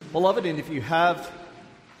Beloved, and if you have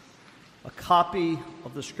a copy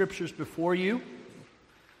of the Scriptures before you,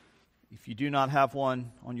 if you do not have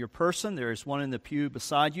one on your person, there is one in the pew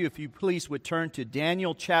beside you. If you please would turn to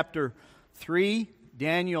Daniel chapter 3.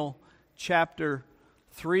 Daniel chapter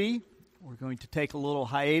 3. We're going to take a little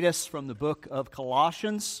hiatus from the book of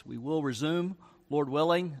Colossians. We will resume, Lord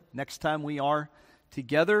willing, next time we are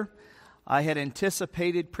together. I had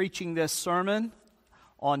anticipated preaching this sermon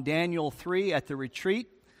on Daniel 3 at the retreat.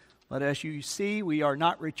 But as you see, we are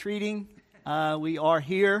not retreating. We are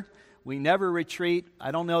here. We never retreat.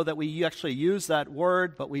 I don't know that we actually use that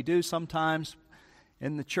word, but we do sometimes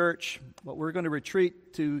in the church. But we're going to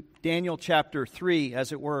retreat to Daniel chapter 3,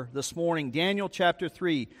 as it were, this morning. Daniel chapter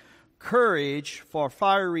 3, courage for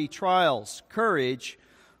fiery trials. Courage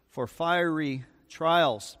for fiery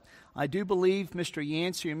trials. I do believe Mr.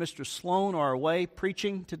 Yancey and Mr. Sloan are away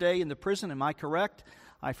preaching today in the prison. Am I correct?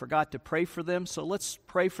 I forgot to pray for them, so let's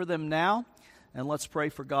pray for them now, and let's pray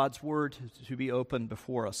for God's Word to be open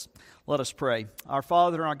before us. Let us pray. Our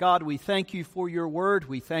Father and our God, we thank you for your Word.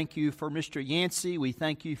 We thank you for Mr. Yancey. We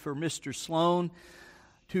thank you for Mr. Sloan,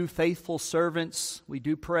 two faithful servants. We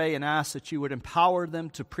do pray and ask that you would empower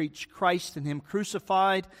them to preach Christ and Him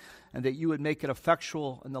crucified, and that you would make it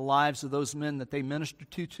effectual in the lives of those men that they minister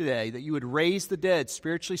to today, that you would raise the dead,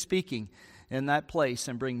 spiritually speaking, in that place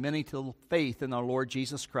and bring many to faith in our Lord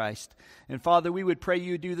Jesus Christ. And Father, we would pray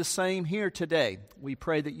you do the same here today. We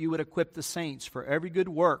pray that you would equip the saints for every good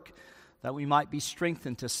work, that we might be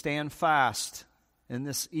strengthened to stand fast in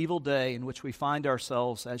this evil day in which we find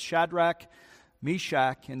ourselves, as Shadrach,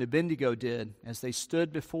 Meshach, and Abednego did, as they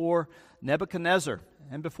stood before Nebuchadnezzar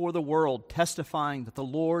and before the world, testifying that the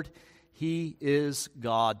Lord, He is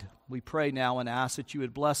God. We pray now and ask that you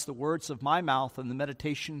would bless the words of my mouth and the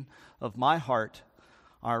meditation of my heart,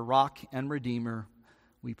 our rock and redeemer.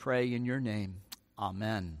 We pray in your name.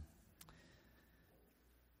 Amen.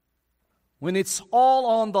 When it's all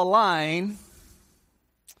on the line,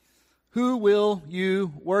 who will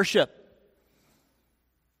you worship?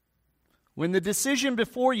 When the decision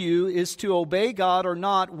before you is to obey God or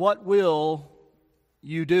not, what will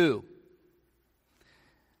you do?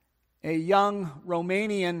 A young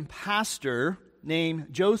Romanian pastor named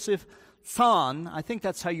Joseph Tson, I think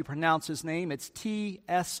that's how you pronounce his name, it's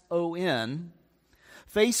T-S-O-N,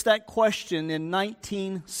 faced that question in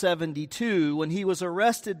 1972 when he was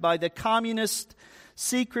arrested by the communist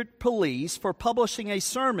secret police for publishing a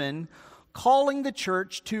sermon calling the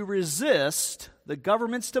church to resist the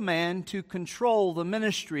government's demand to control the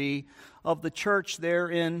ministry of the church there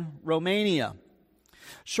in Romania.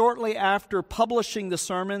 Shortly after publishing the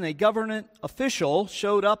sermon, a government official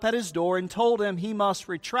showed up at his door and told him he must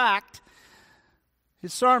retract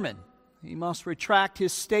his sermon. He must retract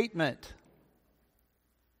his statement.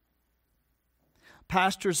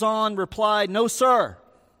 Pastor Tson replied, "No, sir,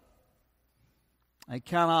 I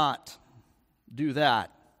cannot do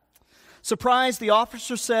that." Surprised, the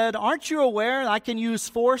officer said, "Aren't you aware I can use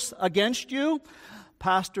force against you?"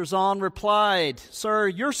 Pastor Tson replied, "Sir,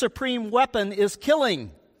 your supreme weapon is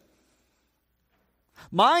killing.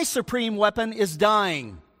 My supreme weapon is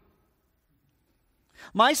dying.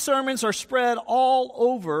 My sermons are spread all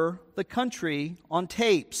over the country on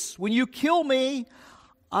tapes. When you kill me,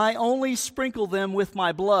 I only sprinkle them with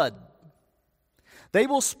my blood. They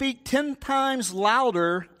will speak 10 times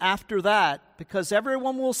louder after that, because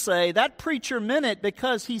everyone will say, 'That preacher meant it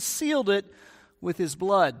because he sealed it with his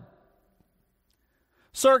blood.'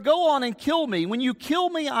 Sir, go on and kill me. When you kill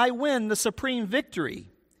me, I win the supreme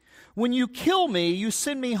victory. When you kill me, you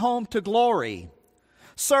send me home to glory.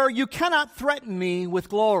 Sir, you cannot threaten me with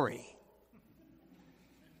glory."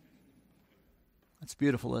 That's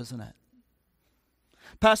beautiful, isn't it?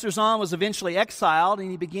 Pastor Tson was eventually exiled,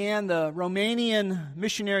 and he began the Romanian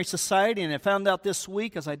Missionary Society. And I found out this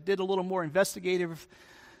week, as I did a little more investigative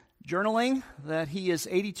journaling, that he is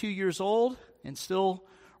 82 years old and still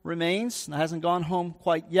remains and hasn't gone home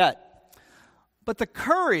quite yet. But the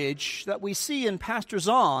courage that we see in Pastor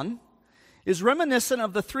Tson is reminiscent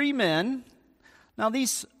of the three men. Now,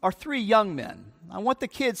 these are three young men. I want the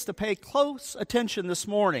kids to pay close attention this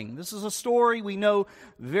morning. This is a story we know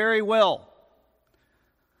very well.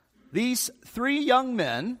 These three young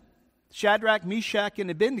men, Shadrach, Meshach, and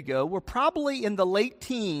Abednego, were probably in the late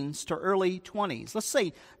teens to early 20s. Let's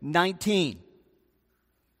say 19.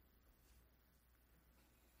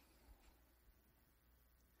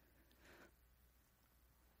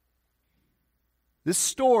 This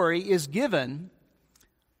story is given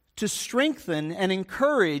to strengthen and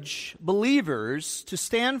encourage believers to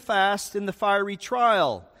stand fast in the fiery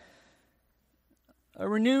trial. a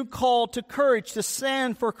renewed call to courage to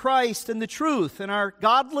stand for Christ and the truth in our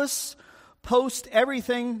godless,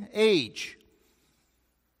 post-everything age.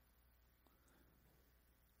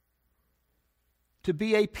 To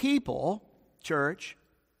be a people, church,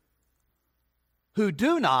 who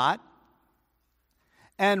do not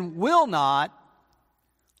and will not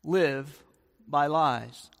live by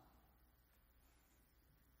lies.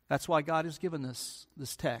 That's why God has given us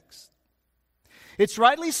this text. It's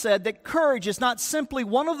rightly said that courage is not simply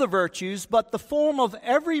one of the virtues, but the form of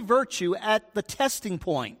every virtue at the testing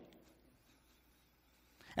point.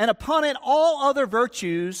 And upon it, all other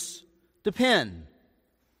virtues depend.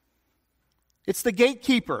 It's the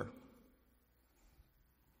gatekeeper.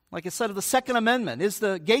 Like I said of the Second Amendment, is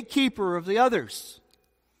the gatekeeper of the others.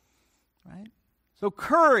 Right? So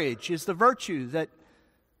courage is the virtue that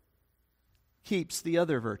keeps the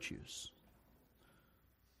other virtues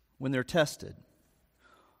when they're tested.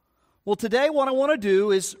 Well, today what I want to do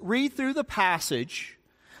is read through the passage,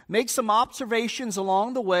 make some observations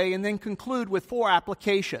along the way, and then conclude with 4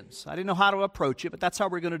 applications. I didn't know how to approach it, but that's how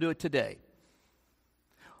we're going to do it today.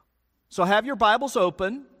 So have your Bibles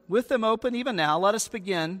open, with them open even now. Let us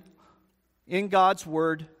begin in God's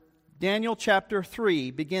Word, Daniel chapter 3,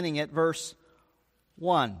 beginning at verse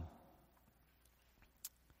 1.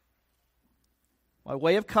 By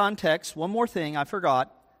way of context, one more thing I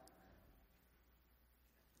forgot.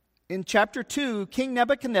 In chapter 2, King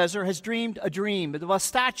Nebuchadnezzar has dreamed a dream of a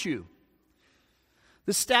statue.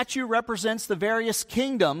 The statue represents the various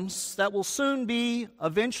kingdoms that will soon be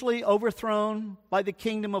eventually overthrown by the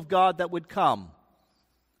kingdom of God that would come.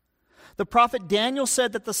 The prophet Daniel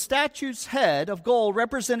said that the statue's head of gold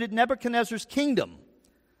represented Nebuchadnezzar's kingdom.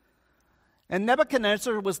 And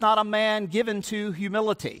Nebuchadnezzar was not a man given to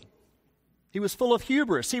humility. He was full of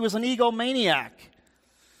hubris. He was an egomaniac.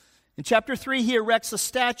 In chapter 3, he erects a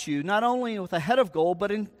statue, not only with a head of gold,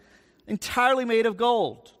 but entirely made of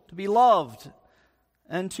gold, to be loved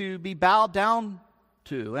and to be bowed down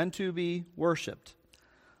to and to be worshipped.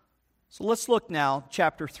 So let's look now,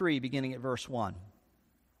 chapter 3, beginning at verse 1.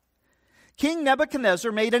 King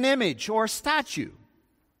Nebuchadnezzar made an image, or a statue,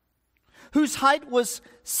 whose height was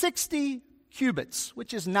 60 cubits,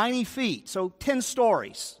 which is 90 feet, so 10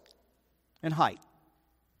 stories in height.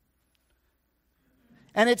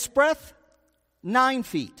 And its breadth, 9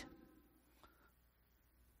 feet.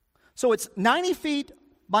 So it's 90 feet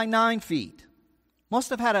by 9 feet. Must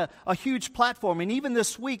have had a huge platform. And even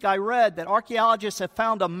this week I read that archaeologists have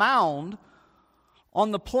found a mound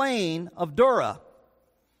on the plain of Dura.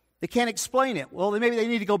 They can't explain it. Well, maybe they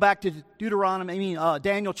need to go back to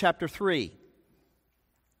Daniel chapter 3.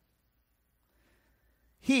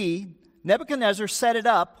 Nebuchadnezzar set it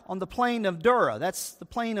up on the plain of Dura. That's the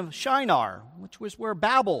plain of Shinar, which was where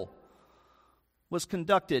Babel was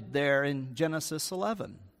conducted there in Genesis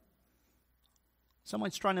 11.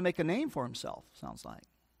 Someone's trying to make a name for himself, sounds like.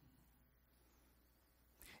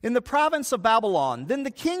 In the province of Babylon, then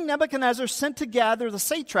the king Nebuchadnezzar sent to gather the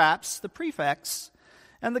satraps, the prefects,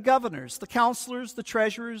 and the governors, the counselors, the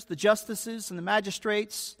treasurers, the justices, and the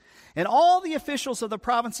magistrates, and all the officials of the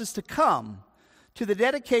provinces to come to the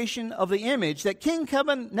dedication of the image that King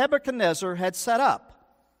Nebuchadnezzar had set up.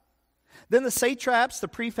 Then the satraps, the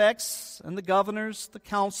prefects, and the governors, the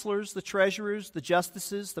counselors, the treasurers, the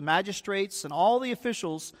justices, the magistrates, and all the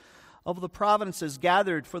officials of the provinces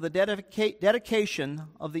gathered for the dedication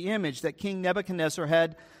of the image that King Nebuchadnezzar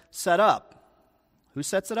had set up. Who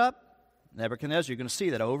sets it up? Nebuchadnezzar. You're going to see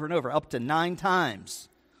that over and over, up to 9 times.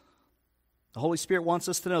 The Holy Spirit wants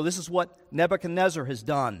us to know this is what Nebuchadnezzar has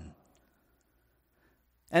done.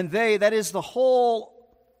 And they, that is the whole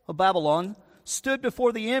of Babylon, stood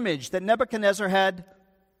before the image that Nebuchadnezzar had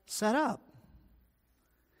set up.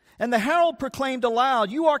 And the herald proclaimed aloud,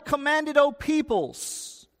 "You are commanded, O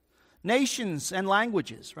peoples, nations, and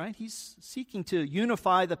languages." Right? He's seeking to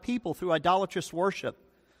unify the people through idolatrous worship.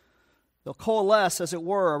 They'll coalesce, as it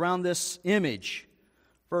were, around this image.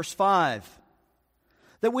 Verse 5.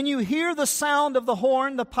 That when you hear the sound of the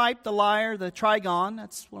horn, the pipe, the lyre, the trigon,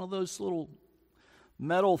 that's one of those little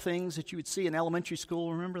metal things that you would see in elementary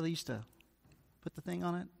school. Remember, they used to put the thing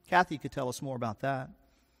on it? Kathy could tell us more about that.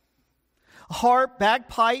 A harp,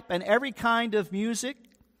 bagpipe, and every kind of music.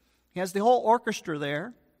 He has the whole orchestra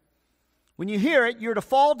there. When you hear it, you're to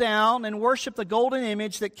fall down and worship the golden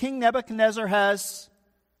image that King Nebuchadnezzar has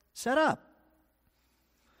set up.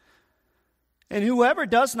 And whoever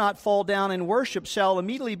does not fall down and worship shall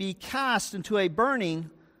immediately be cast into a burning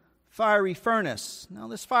fiery furnace. Now,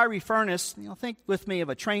 this fiery furnace, think with me of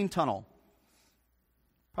a train tunnel.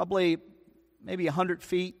 Probably maybe 100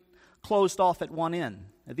 feet, closed off at one end.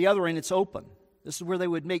 At the other end, it's open. This is where they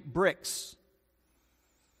would make bricks.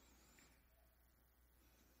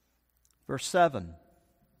 Verse 7.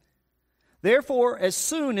 Therefore, as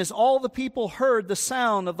soon as all the people heard the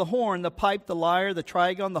sound of the horn, the pipe, the lyre, the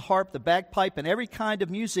trigon, the harp, the bagpipe, and every kind of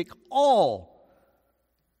music, all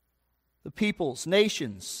the peoples,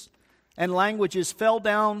 nations, and languages fell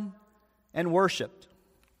down and worshiped.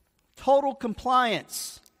 Total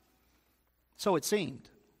compliance, so it seemed.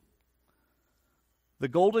 The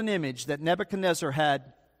golden image that Nebuchadnezzar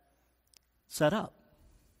had set up.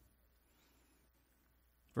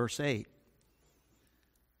 Verse 8.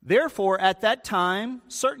 Therefore, at that time,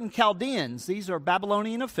 certain Chaldeans, these are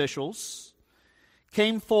Babylonian officials,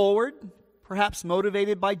 came forward, perhaps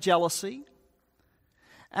motivated by jealousy,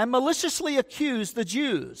 and maliciously accused the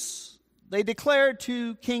Jews. They declared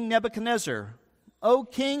to King Nebuchadnezzar, "O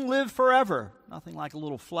king, live forever." Nothing like a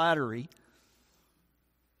little flattery.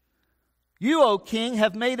 "You, O king,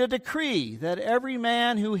 have made a decree that every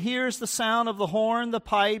man who hears the sound of the horn, the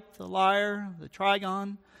pipe, the lyre, the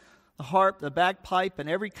trigon, the harp, the bagpipe, and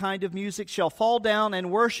every kind of music shall fall down and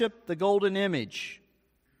worship the golden image.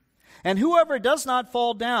 And whoever does not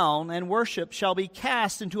fall down and worship shall be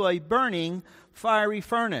cast into a burning fiery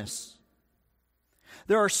furnace.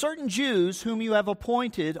 There are certain Jews whom you have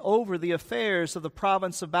appointed over the affairs of the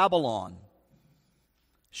province of Babylon: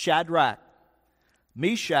 Shadrach,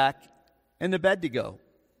 Meshach, and Abednego.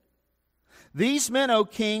 These men, O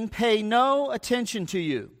king, pay no attention to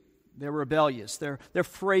you." They're rebellious. They're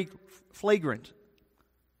flagrant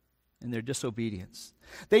in their disobedience.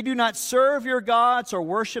 "They do not serve your gods or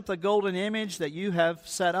worship the golden image that you have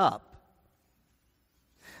set up."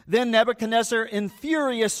 Then Nebuchadnezzar, in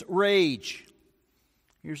furious rage,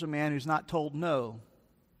 here's a man who's not told no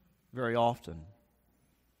very often.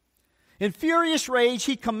 In furious rage,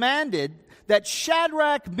 he commanded that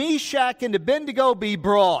Shadrach, Meshach, and Abednego be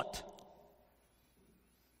brought.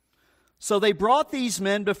 So they brought these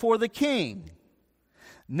men before the king.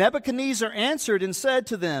 Nebuchadnezzar answered and said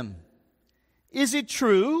to them, "Is it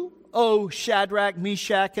true, O Shadrach,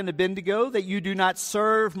 Meshach, and Abednego, that you do not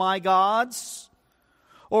serve my gods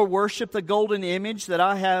or worship the golden image that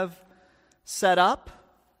I have set up?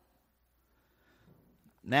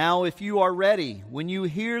 Now, if you are ready, when you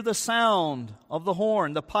hear the sound of the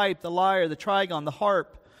horn, the pipe, the lyre, the trigon, the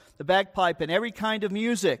harp, the bagpipe, and every kind of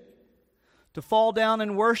music, to fall down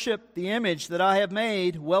and worship the image that I have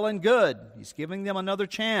made, well and good." He's giving them another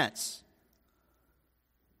chance.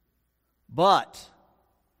 "But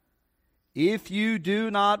if you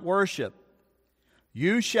do not worship,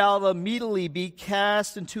 you shall immediately be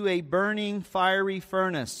cast into a burning fiery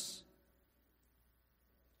furnace.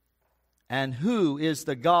 And who is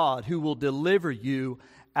the God who will deliver you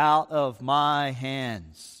out of my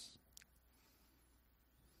hands?"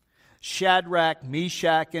 Shadrach,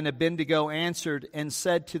 Meshach, and Abednego answered and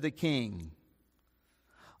said to the king,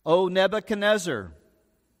 "O Nebuchadnezzar,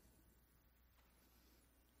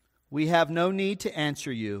 we have no need to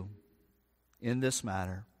answer you in this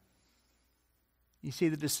matter." You see,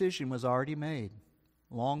 the decision was already made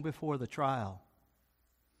long before the trial.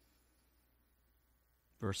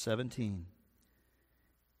 Verse 17.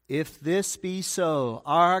 "If this be so,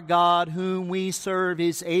 our God whom we serve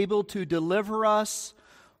is able to deliver us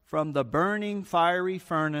from the burning fiery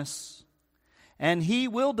furnace, and he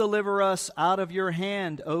will deliver us out of your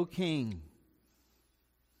hand, O king.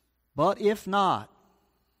 But if not,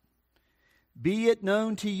 be it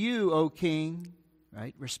known to you, O king,"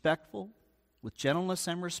 right? Respectful, with gentleness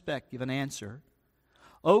and respect, give an answer.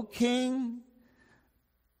 "O king,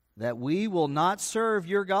 that we will not serve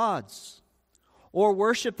your gods or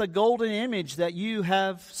worship the golden image that you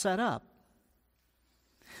have set up."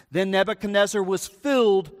 Then Nebuchadnezzar was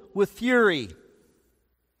filled with fury.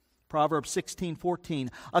 Proverbs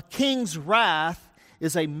 16:14. "A king's wrath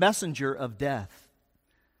is a messenger of death."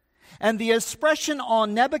 And the expression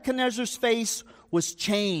on Nebuchadnezzar's face was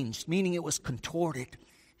changed, meaning it was contorted.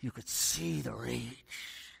 You could see the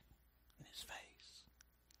rage in his face.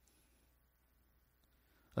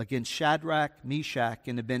 Against Shadrach, Meshach,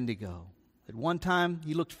 and Abednego. At one time,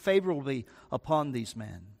 he looked favorably upon these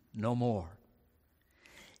men. No more.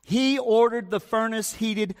 He ordered the furnace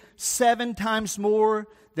heated 7 times more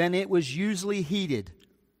than it was usually heated.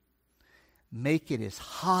 "Make it as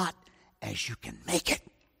hot as you can make it."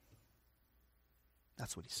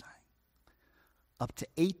 That's what he's saying. Up to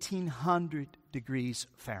 1,800 degrees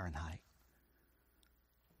Fahrenheit.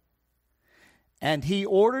 "And he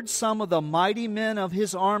ordered some of the mighty men of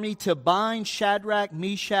his army to bind Shadrach,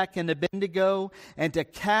 Meshach, and Abednego and to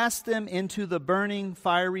cast them into the burning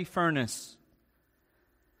fiery furnace.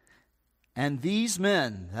 And these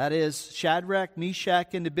men," that is, Shadrach,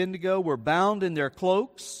 Meshach, and Abednego, "were bound in their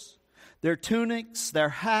cloaks, their tunics, their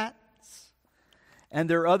hats, and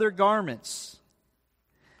their other garments,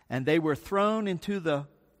 and they were thrown into the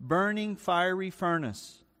burning fiery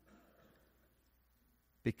furnace.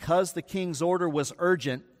 Because the king's order was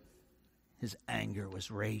urgent, his anger was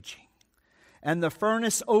raging. And the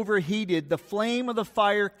furnace overheated. The flame of the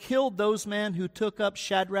fire killed those men who took up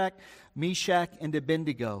Shadrach, Meshach, and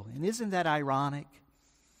Abednego. And isn't that ironic?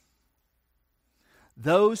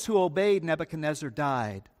 Those who obeyed Nebuchadnezzar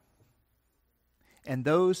died, and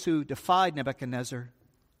those who defied Nebuchadnezzar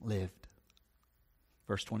lived.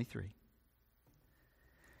 Verse 23.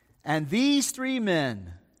 And these three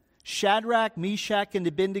men, Shadrach, Meshach, and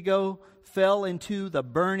Abednego, fell into the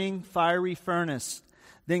burning fiery furnace.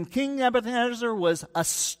 Then King Nebuchadnezzar was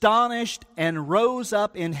astonished and rose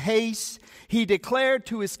up in haste. He declared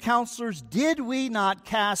to his counselors, "Did we not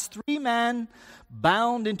cast 3 men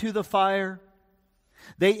bound into the fire?"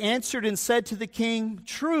 They answered and said to the king,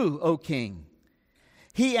 "True, O king."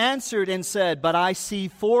 He answered and said, "But I see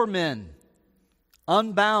 4 men,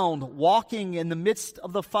 unbound, walking in the midst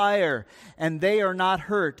of the fire, and they are not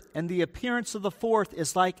hurt, and the appearance of the 4th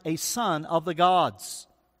is like a son of the gods."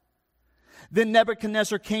 Then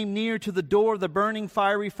Nebuchadnezzar came near to the door of the burning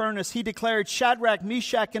fiery furnace. He declared, "Shadrach,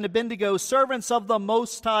 Meshach, and Abednego, servants of the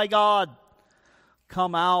Most High God,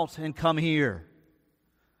 come out and come here."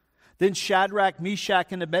 Then Shadrach,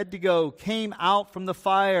 Meshach, and Abednego came out from the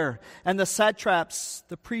fire, and the satraps,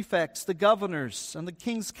 the prefects, the governors, and the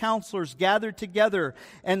king's counselors gathered together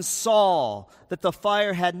and saw that the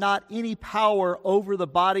fire had not any power over the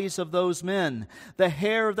bodies of those men. The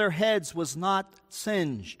hair of their heads was not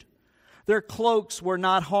singed. Their cloaks were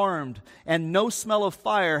not harmed, and no smell of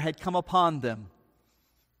fire had come upon them.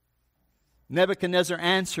 Nebuchadnezzar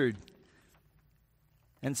answered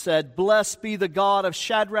and said, "Blessed be the God of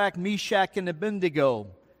Shadrach, Meshach, and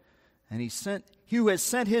Abednego, and who has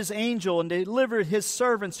sent his angel and delivered his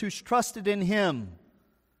servants who trusted in him,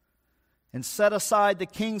 and set aside the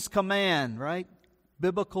king's command," right?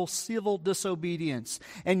 Biblical civil disobedience,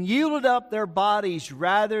 "and yielded up their bodies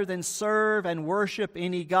rather than serve and worship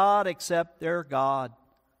any god except their God.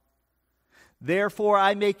 Therefore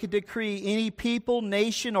I make a decree, any people,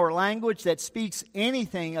 nation, or language that speaks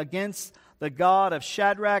anything against the God of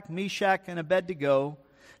Shadrach, Meshach, and Abednego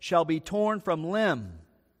shall be torn from limb,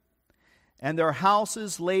 and their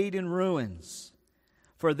houses laid in ruins.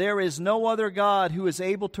 For there is no other God who is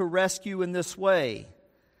able to rescue in this way."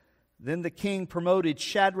 Then the king promoted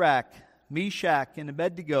Shadrach, Meshach, and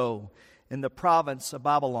Abednego in the province of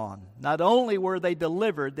Babylon. Not only were they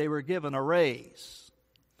delivered, they were given a raise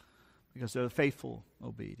because of their faithful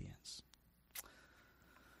obedience.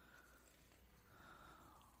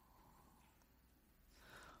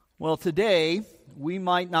 Well, today, we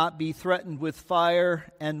might not be threatened with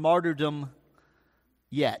fire and martyrdom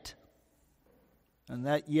yet. And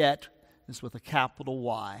that "yet" is with a capital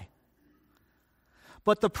Y.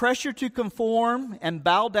 But the pressure to conform and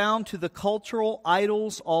bow down to the cultural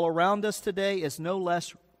idols all around us today is no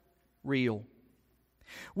less real.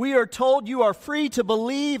 We are told you are free to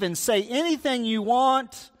believe and say anything you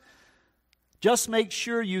want. Just make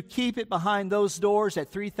sure you keep it behind those doors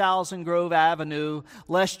at 3000 Grove Avenue,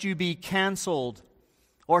 lest you be canceled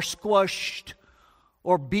or squashed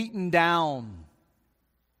or beaten down.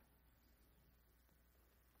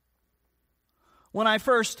 When I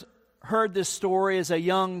first heard this story as a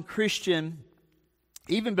young Christian,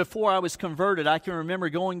 even before I was converted, I can remember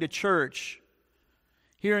going to church,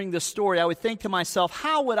 hearing this story. I would think to myself,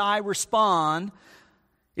 how would I respond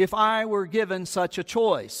if I were given such a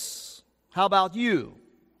choice? How about you?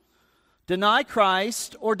 Deny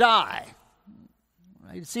Christ or die?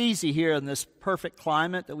 It's easy here in this perfect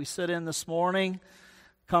climate that we sit in this morning.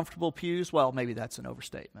 Comfortable pews. Well, maybe that's an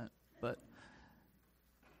overstatement, but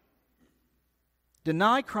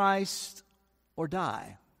deny Christ or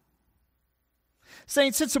die.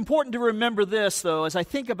 Saints, it's important to remember this, though, as I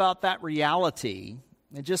think about that reality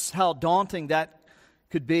and just how daunting that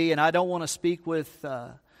could be. And I don't want to speak with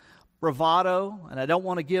bravado, and I don't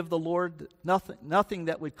want to give the Lord nothing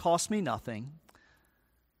that would cost me nothing.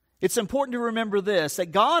 It's important to remember this,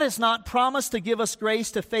 that God has not promised to give us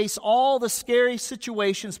grace to face all the scary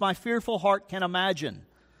situations my fearful heart can imagine.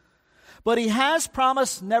 But He has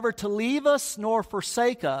promised never to leave us nor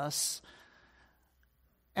forsake us,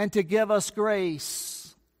 and to give us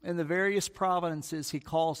grace in the various providences He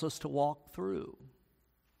calls us to walk through.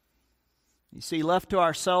 You see, left to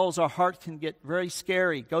ourselves, our heart can get very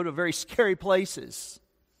scary, go to very scary places.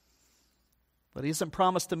 But He hasn't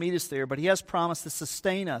promised to meet us there, but He has promised to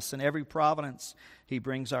sustain us in every providence He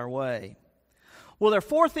brings our way. Well, there are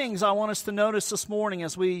 4 things I want us to notice this morning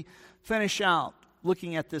as we finish out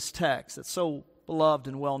looking at this text that's so beloved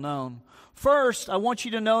and well known. First, I want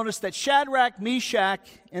you to notice that Shadrach, Meshach,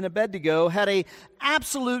 and Abednego had an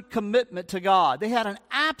absolute commitment to God. They had an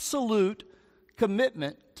absolute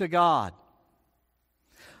commitment to God.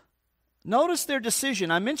 Notice their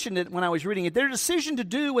decision. I mentioned it when I was reading it. Their decision to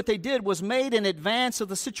do what they did was made in advance of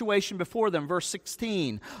the situation before them. Verse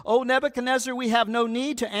 16, O Nebuchadnezzar, we have no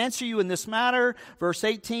need to answer you in this matter. Verse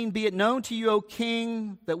 18, be it known to you, O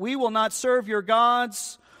king, that we will not serve your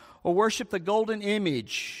gods or worship the golden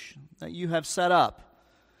image that you have set up.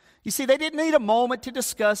 You see, they didn't need a moment to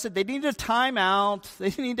discuss it. They needed a time out.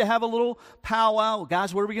 They didn't need to have a little powwow. Well,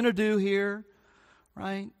 guys, what are we going to do here?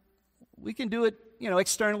 Right? We can do it,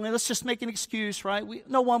 externally. Let's just make an excuse, right?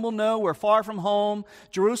 No one will know. We're far from home.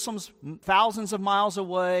 Jerusalem's thousands of miles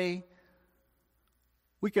away.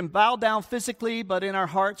 We can bow down physically, but in our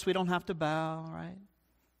hearts we don't have to bow, right?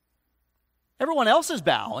 Everyone else is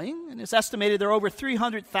bowing, and it's estimated there are over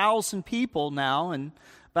 300,000 people now in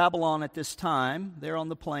Babylon at this time. They're on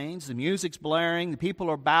the plains. The music's blaring. The people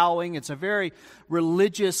are bowing. It's a very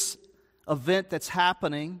religious event that's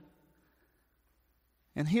happening.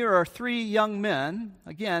 And here are three young men,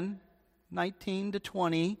 again, 19 to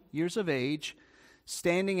 20 years of age,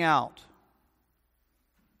 standing out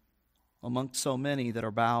amongst so many that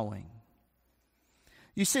are bowing.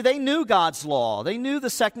 You see, they knew God's law. They knew the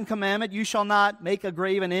second commandment, you shall not make a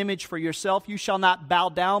graven image for yourself. You shall not bow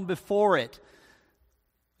down before it.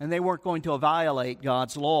 And they weren't going to violate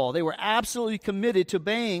God's law. They were absolutely committed to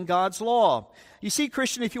obeying God's law. You see,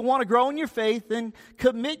 Christian, if you want to grow in your faith, then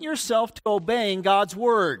commit yourself to obeying God's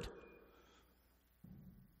word.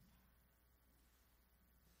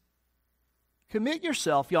 Commit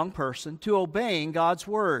yourself, young person, to obeying God's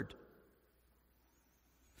word.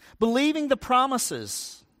 Believing the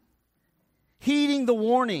promises, heeding the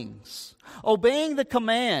warnings, obeying the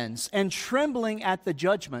commands, and trembling at the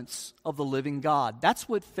judgments of the living God. That's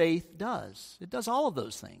what faith does. It does all of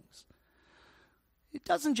those things. It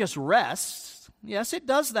doesn't just rest. Yes, it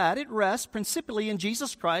does that. It rests principally in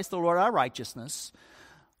Jesus Christ, the Lord our righteousness.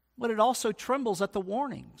 But it also trembles at the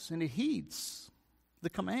warnings, and it heeds the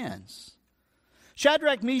commands.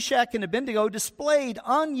 Shadrach, Meshach, and Abednego displayed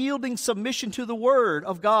unyielding submission to the word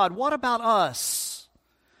of God. What about us?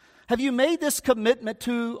 Have you made this commitment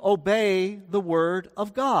to obey the word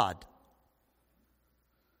of God?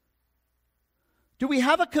 Do we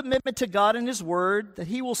have a commitment to God and His word that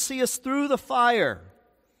He will see us through the fire?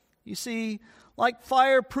 You see, like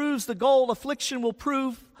fire proves the gold, affliction will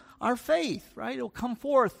prove our faith, right? It will come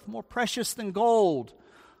forth more precious than gold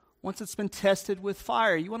once it's been tested with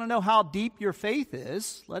fire. You want to know how deep your faith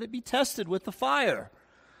is? Let it be tested with the fire.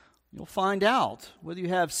 You'll find out whether you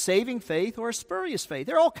have saving faith or a spurious faith.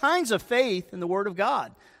 There are all kinds of faith in the Word of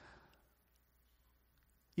God.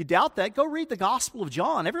 You doubt that? Go read the Gospel of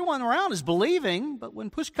John. Everyone around is believing, but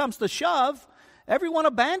when push comes to shove, everyone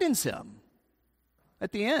abandons Him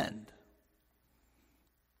at the end.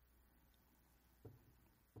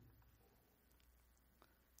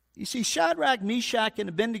 You see, Shadrach, Meshach, and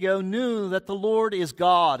Abednego knew that the Lord is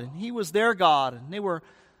God, and He was their God, and they were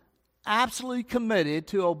absolutely committed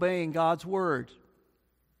to obeying God's word.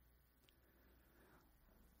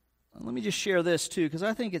 Let me just share this too, because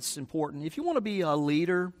I think it's important. If you want to be a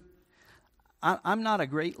leader, I'm not a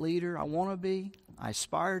great leader. I want to be. I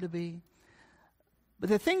aspire to be. But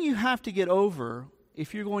the thing you have to get over,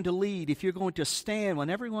 if you're going to lead, if you're going to stand when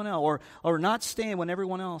everyone else, or not stand when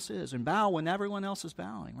everyone else is, and bow when everyone else is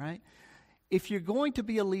bowing, right? If you're going to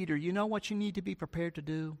be a leader, you know what you need to be prepared to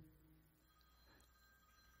do?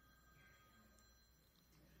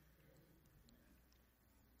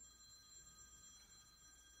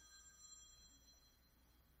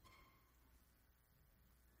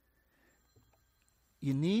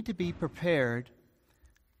 You need to be prepared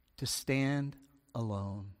to stand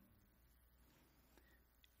alone.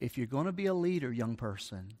 If you're going to be a leader, young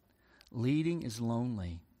person, leading is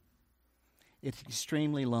lonely. It's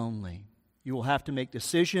extremely lonely. You will have to make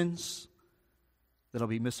decisions that'll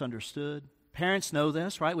be misunderstood. Parents know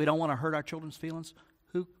this, right? We don't want to hurt our children's feelings.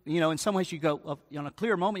 In some ways you go, on a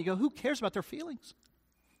clear moment, you go, who cares about their feelings?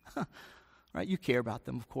 Right? You care about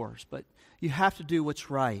them, of course, but you have to do what's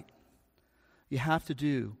right. You have to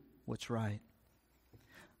do what's right.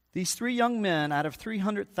 These three young men out of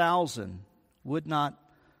 300,000 would not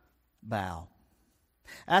bow.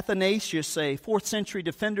 Athanasius, a 4th century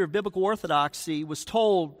defender of biblical orthodoxy, was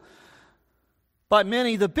told by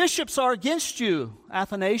many, the bishops are against you,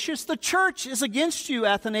 Athanasius. The church is against you,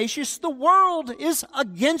 Athanasius. The world is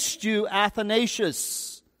against you,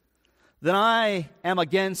 Athanasius. Then I am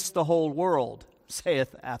against the whole world,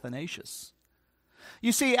 saith Athanasius.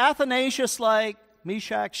 You see, Athanasius, like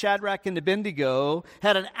Meshach, Shadrach, and Abednego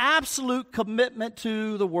had an absolute commitment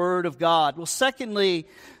to the Word of God. Well, secondly,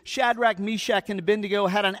 Shadrach, Meshach, and Abednego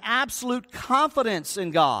had an absolute confidence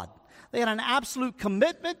in God. They had an absolute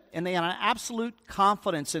commitment and they had an absolute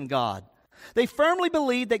confidence in God. They firmly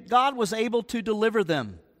believed that God was able to deliver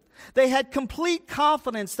them. They had complete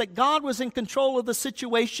confidence that God was in control of the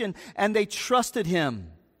situation and they trusted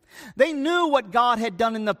Him. They knew what God had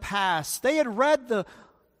done in the past. They had read the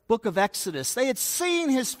book of Exodus. They had seen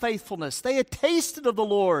His faithfulness. They had tasted of the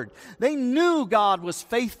Lord. They knew God was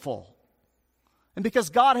faithful. And because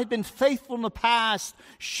God had been faithful in the past,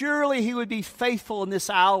 surely He would be faithful in this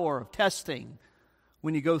hour of testing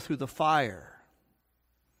when you go through the fire.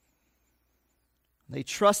 They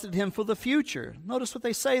trusted Him for the future. Notice what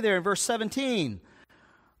they say there in verse 17.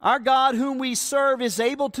 Our God whom we serve is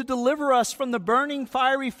able to deliver us from the burning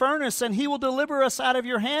fiery furnace, and He will deliver us out of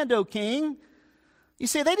your hand, O king. You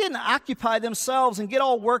see, they didn't occupy themselves and get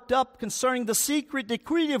all worked up concerning the secret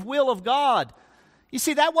decretive will of God. You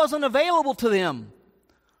see, that wasn't available to them,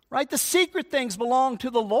 right? The secret things belong to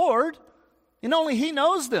the Lord, and only He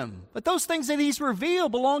knows them. But those things that He's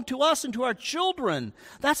revealed belong to us and to our children.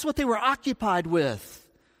 That's what they were occupied with.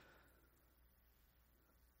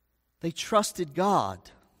 They trusted God.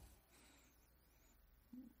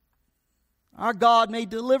 Our God may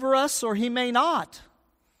deliver us or He may not.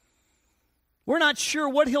 We're not sure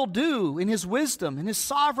what He'll do in His wisdom, in His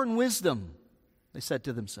sovereign wisdom, they said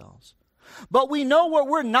to themselves. But we know what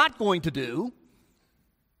we're not going to do.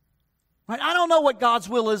 Right? I don't know what God's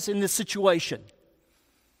will is in this situation.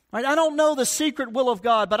 Right? I don't know the secret will of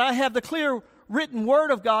God, but I have the clear written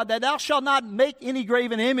word of God that thou shalt not make any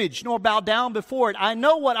graven image nor bow down before it. I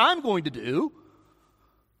know what I'm going to do.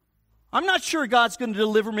 I'm not sure God's going to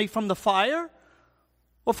deliver me from the fire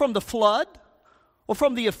or from the flood or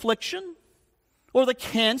from the affliction or the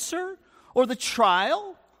cancer or the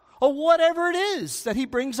trial or whatever it is that He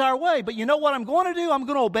brings our way. But you know what I'm going to do? I'm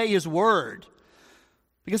going to obey His word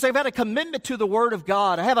because I've had a commitment to the word of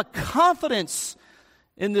God. I have a confidence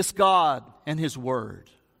in this God and His word.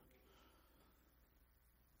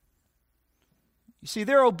 You see,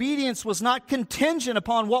 their obedience was not contingent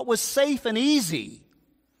upon what was safe and easy.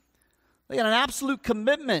 They had an absolute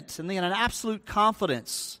commitment and they had an absolute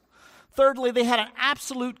confidence. Thirdly, they had an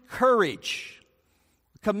absolute courage,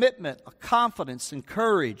 a commitment, a confidence, and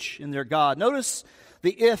courage in their God. Notice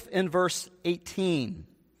the if in verse 18.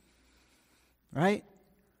 Right?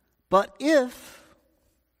 But if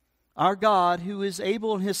our God, who is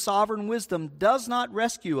able in His sovereign wisdom, does not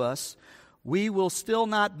rescue us, we will still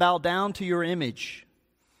not bow down to your image.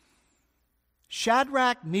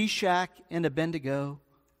 Shadrach, Meshach, and Abednego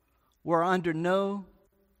were under no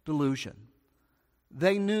delusion.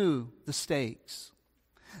 They knew the stakes.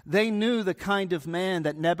 They knew the kind of man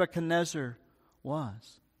that Nebuchadnezzar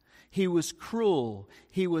was. He was cruel.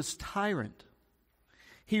 He was tyrant.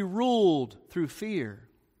 He ruled through fear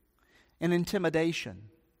and intimidation.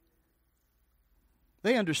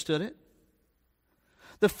 They understood it.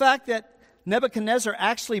 The fact that Nebuchadnezzar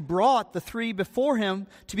actually brought the three before him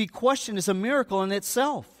to be questioned is a miracle in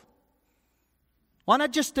itself. Why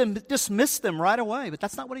not just dismiss them right away? But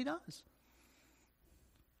that's not what he does.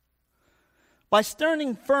 By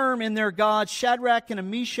standing firm in their God, Shadrach and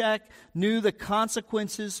Meshach knew the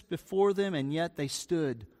consequences before them, and yet they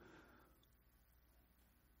stood.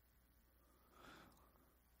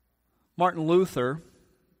 Martin Luther,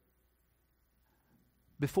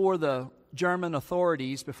 before the German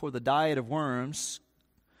authorities, before the Diet of Worms,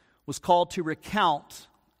 was called to recount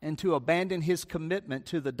and to abandon his commitment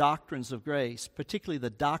to the doctrines of grace, particularly the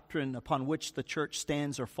doctrine upon which the church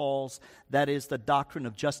stands or falls, that is, the doctrine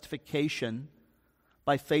of justification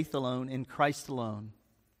by faith alone, in Christ alone.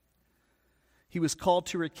 He was called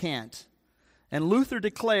to recant. And Luther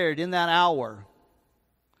declared in that hour,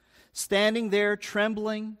 standing there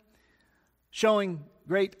trembling, showing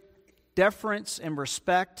great deference and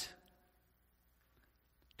respect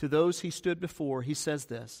to those he stood before, he says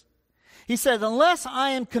this. He said, unless I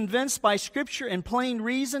am convinced by Scripture and plain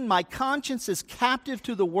reason, my conscience is captive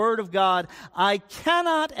to the Word of God. I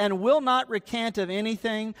cannot and will not recant of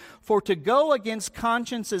anything, for to go against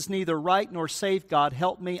conscience is neither right nor safe. God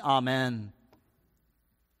help me. Amen.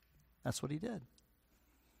 That's what he did.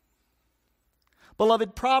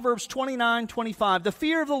 Beloved, Proverbs 29:25, the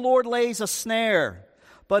fear of the Lord lays a snare,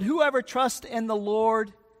 but whoever trusts in the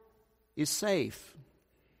Lord is safe.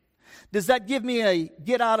 Does that give me a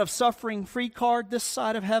get-out-of-suffering-free card this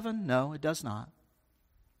side of heaven? No, it does not.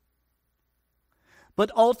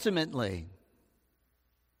 But ultimately,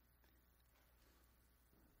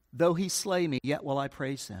 though he slay me, yet will I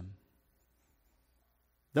praise him.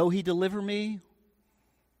 Though he deliver me,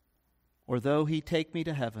 or though he take me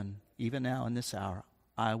to heaven, even now in this hour,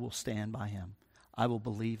 I will stand by him. I will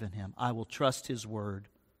believe in him. I will trust his word.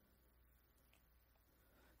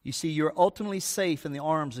 You see, you're ultimately safe in the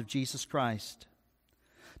arms of Jesus Christ.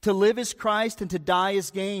 To live is Christ and to die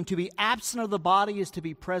is gain. To be absent of the body is to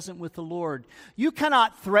be present with the Lord. You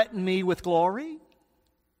cannot threaten me with glory.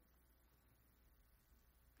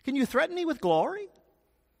 Can you threaten me with glory?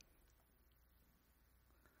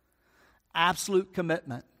 Absolute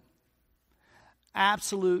commitment,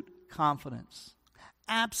 absolute confidence,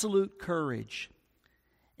 absolute courage,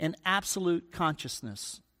 and absolute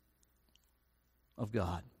consciousness of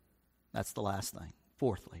God. That's the last thing.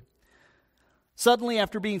 Fourthly, suddenly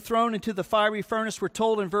after being thrown into the fiery furnace, we're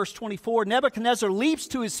told in verse 24, Nebuchadnezzar leaps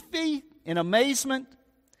to his feet in amazement.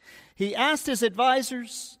 He asked his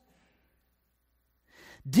advisors,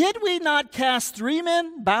 "Did we not cast 3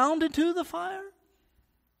 men bound into the fire?"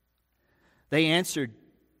 They answered,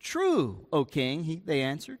 "True, O king," they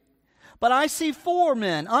answered. "But I see 4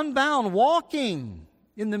 men unbound walking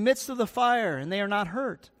in the midst of the fire, and they are not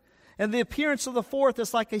hurt. And the appearance of the 4th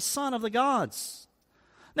is like a son of the gods."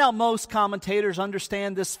 Now, most commentators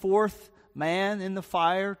understand this 4th man in the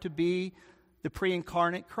fire to be the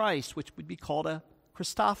pre-incarnate Christ, which would be called a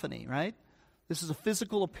Christophany, right? This is a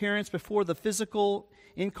physical appearance before the physical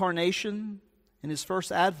incarnation in his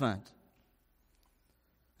first advent.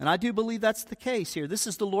 And I do believe that's the case here. This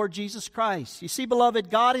is the Lord Jesus Christ. You see, beloved,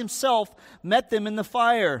 God himself met them in the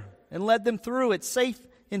fire and led them through it, safe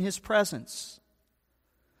in his presence.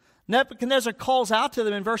 Nebuchadnezzar calls out to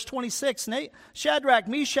them in verse 26, Shadrach,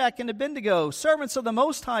 Meshach, and Abednego, servants of the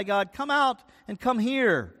Most High God, come out and come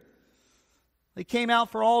here. They came out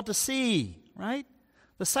for all to see, right?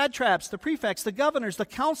 The satraps, the prefects, the governors, the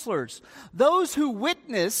counselors, those who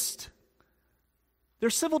witnessed their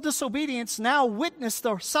civil disobedience now witness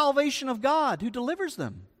the salvation of God who delivers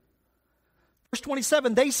them. Verse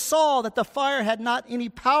 27, they saw that the fire had not any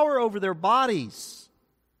power over their bodies.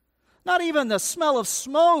 Not even the smell of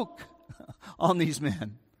smoke on these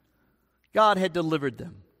men. God had delivered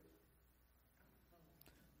them.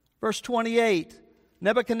 Verse 28,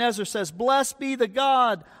 Nebuchadnezzar says, "Blessed be the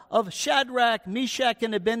God of Shadrach, Meshach,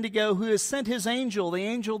 and Abednego, who has sent his angel, the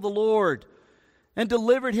angel of the Lord, and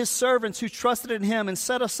delivered his servants who trusted in him and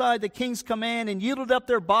set aside the king's command and yielded up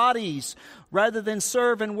their bodies rather than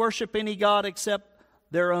serve and worship any god except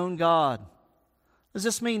their own God." Does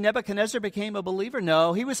this mean Nebuchadnezzar became a believer?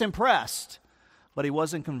 No, he was impressed, but he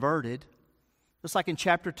wasn't converted. Just like in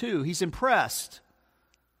chapter 2, he's impressed.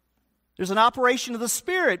 There's an operation of the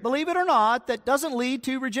Spirit, believe it or not, that doesn't lead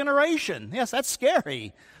to regeneration. Yes, that's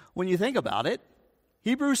scary when you think about it.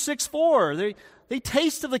 Hebrews 6:4, they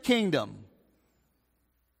taste of the kingdom.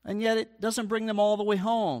 And yet it doesn't bring them all the way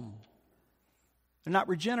home. They're not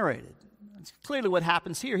regenerated. That's clearly what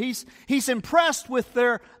happens here. He's impressed with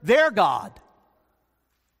their God,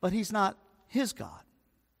 but he's not his God.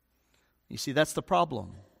 You see, that's the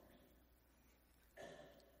problem.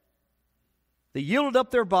 They yielded up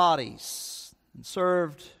their bodies and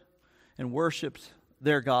served and worshiped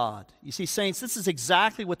their God. You see, saints, this is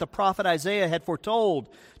exactly what the prophet Isaiah had foretold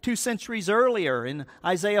 2 centuries earlier in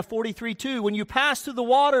Isaiah 43:2. When you pass through the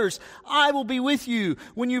waters, I will be with you.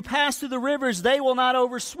 When you pass through the rivers, they will not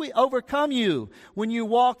overcome you. When you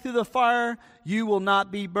walk through the fire, you will not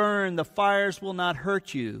be burned. The fires will not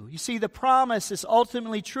hurt you. You see, the promise is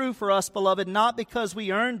ultimately true for us, beloved, not because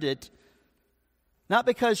we earned it, not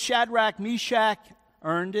because Shadrach, Meshach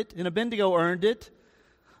earned it and Abednego earned it.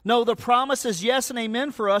 No, the promise is yes and amen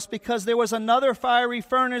for us because there was another fiery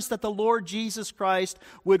furnace that the Lord Jesus Christ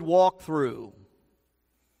would walk through.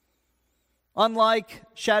 Unlike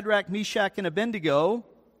Shadrach, Meshach, and Abednego,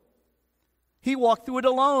 he walked through it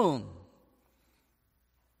alone.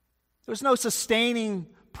 There was no sustaining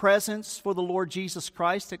presence for the Lord Jesus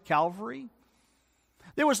Christ at Calvary.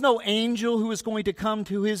 There was no angel who was going to come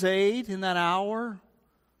to his aid in that hour.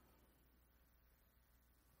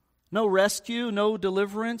 No rescue, no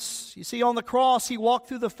deliverance. You see, on the cross, he walked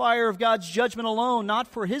through the fire of God's judgment alone, not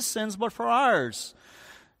for his sins, but for ours.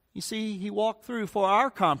 You see, he walked through for our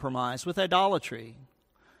compromise with idolatry.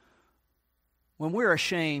 When we're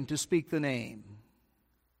ashamed to speak the name.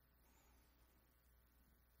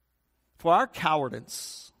 For our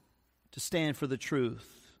cowardice to stand for the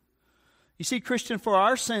truth. You see, Christian, for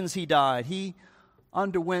our sins he died. He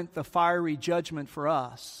underwent the fiery judgment for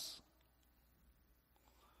us.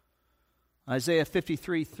 Isaiah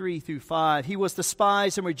 53, 3 through 5. He was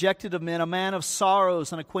despised and rejected of men, a man of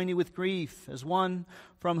sorrows and acquainted with grief, as one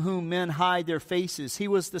from whom men hide their faces. He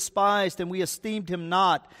was despised, and we esteemed him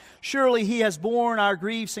not. Surely he has borne our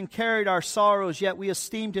griefs and carried our sorrows, yet we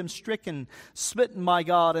esteemed him stricken, smitten by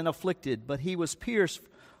God, and afflicted. But he was pierced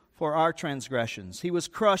for our transgressions. He was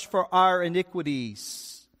crushed for our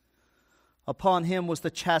iniquities. Upon him was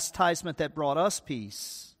the chastisement that brought us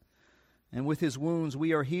peace, and with his wounds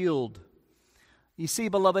we are healed. You see,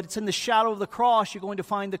 beloved, it's in the shadow of the cross you're going to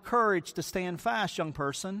find the courage to stand fast, young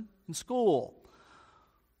person, in school.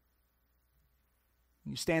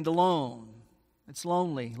 You stand alone. It's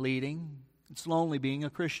lonely leading. It's lonely being a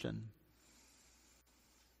Christian.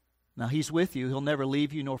 Now, He's with you. He'll never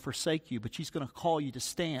leave you nor forsake you, but He's going to call you to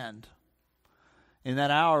stand. In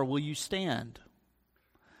that hour, will you stand?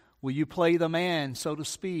 Will you play the man, so to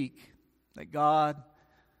speak, that God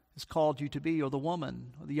has called you to be, or the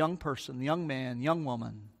woman, or the young person, the young man, young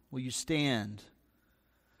woman? Will you stand?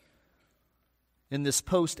 In this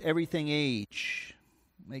post-everything age,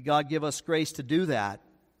 may God give us grace to do that.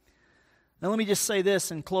 Now let me just say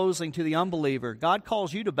this in closing to the unbeliever. God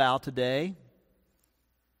calls you to bow today.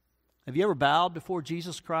 Have you ever bowed before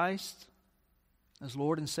Jesus Christ as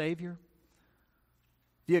Lord and Savior?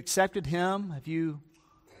 Have you accepted Him? Have you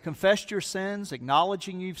confessed your sins,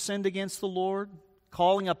 acknowledging you've sinned against the Lord,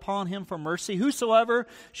 calling upon Him for mercy? Whosoever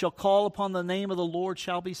shall call upon the name of the Lord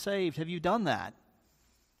shall be saved. Have you done that?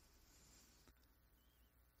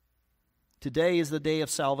 Today is the day of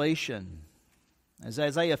salvation. As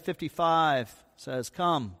Isaiah 55 says,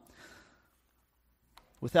 come,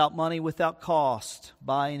 without money, without cost,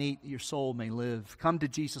 buy and eat, your soul may live. Come to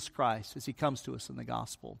Jesus Christ as He comes to us in the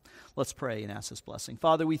gospel. Let's pray and ask His blessing.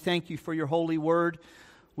 Father, we thank You for Your holy word.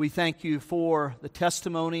 We thank You for the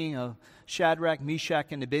testimony of Shadrach, Meshach,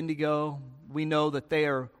 and Abednego. We know that they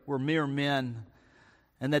were mere men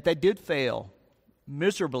and that they did fail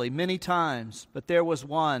miserably many times, but there was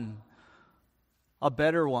one, a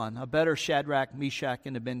better Shadrach, Meshach,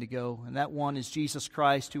 and Abednego, and that one is Jesus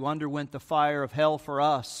Christ, who underwent the fire of hell for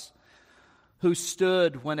us, who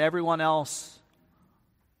stood when everyone else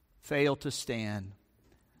failed to stand.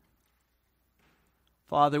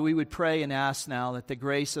 Father, we would pray and ask now that the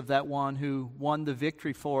grace of that one who won the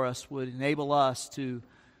victory for us would enable us to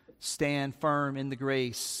stand firm in the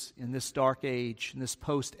grace in this dark age, in this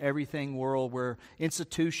post-everything world where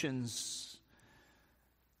institutions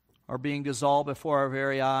are being dissolved before our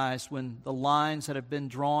very eyes, when the lines that have been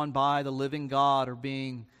drawn by the living God are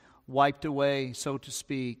being wiped away, so to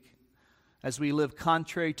speak, as we live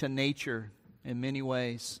contrary to nature in many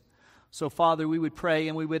ways. So, Father, we would pray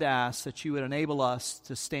and we would ask that You would enable us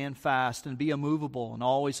to stand fast and be immovable and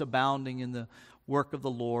always abounding in the work of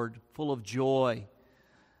the Lord, full of joy,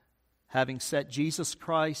 having set Jesus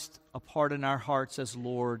Christ apart in our hearts as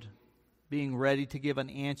Lord, being ready to give an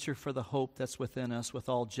answer for the hope that's within us with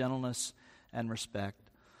all gentleness and respect.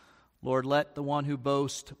 Lord, let the one who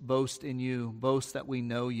boasts boast in You, boast that we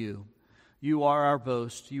know You. You are our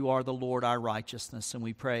boast. You are the Lord, our righteousness, and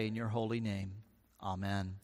we pray in Your holy name. Amen.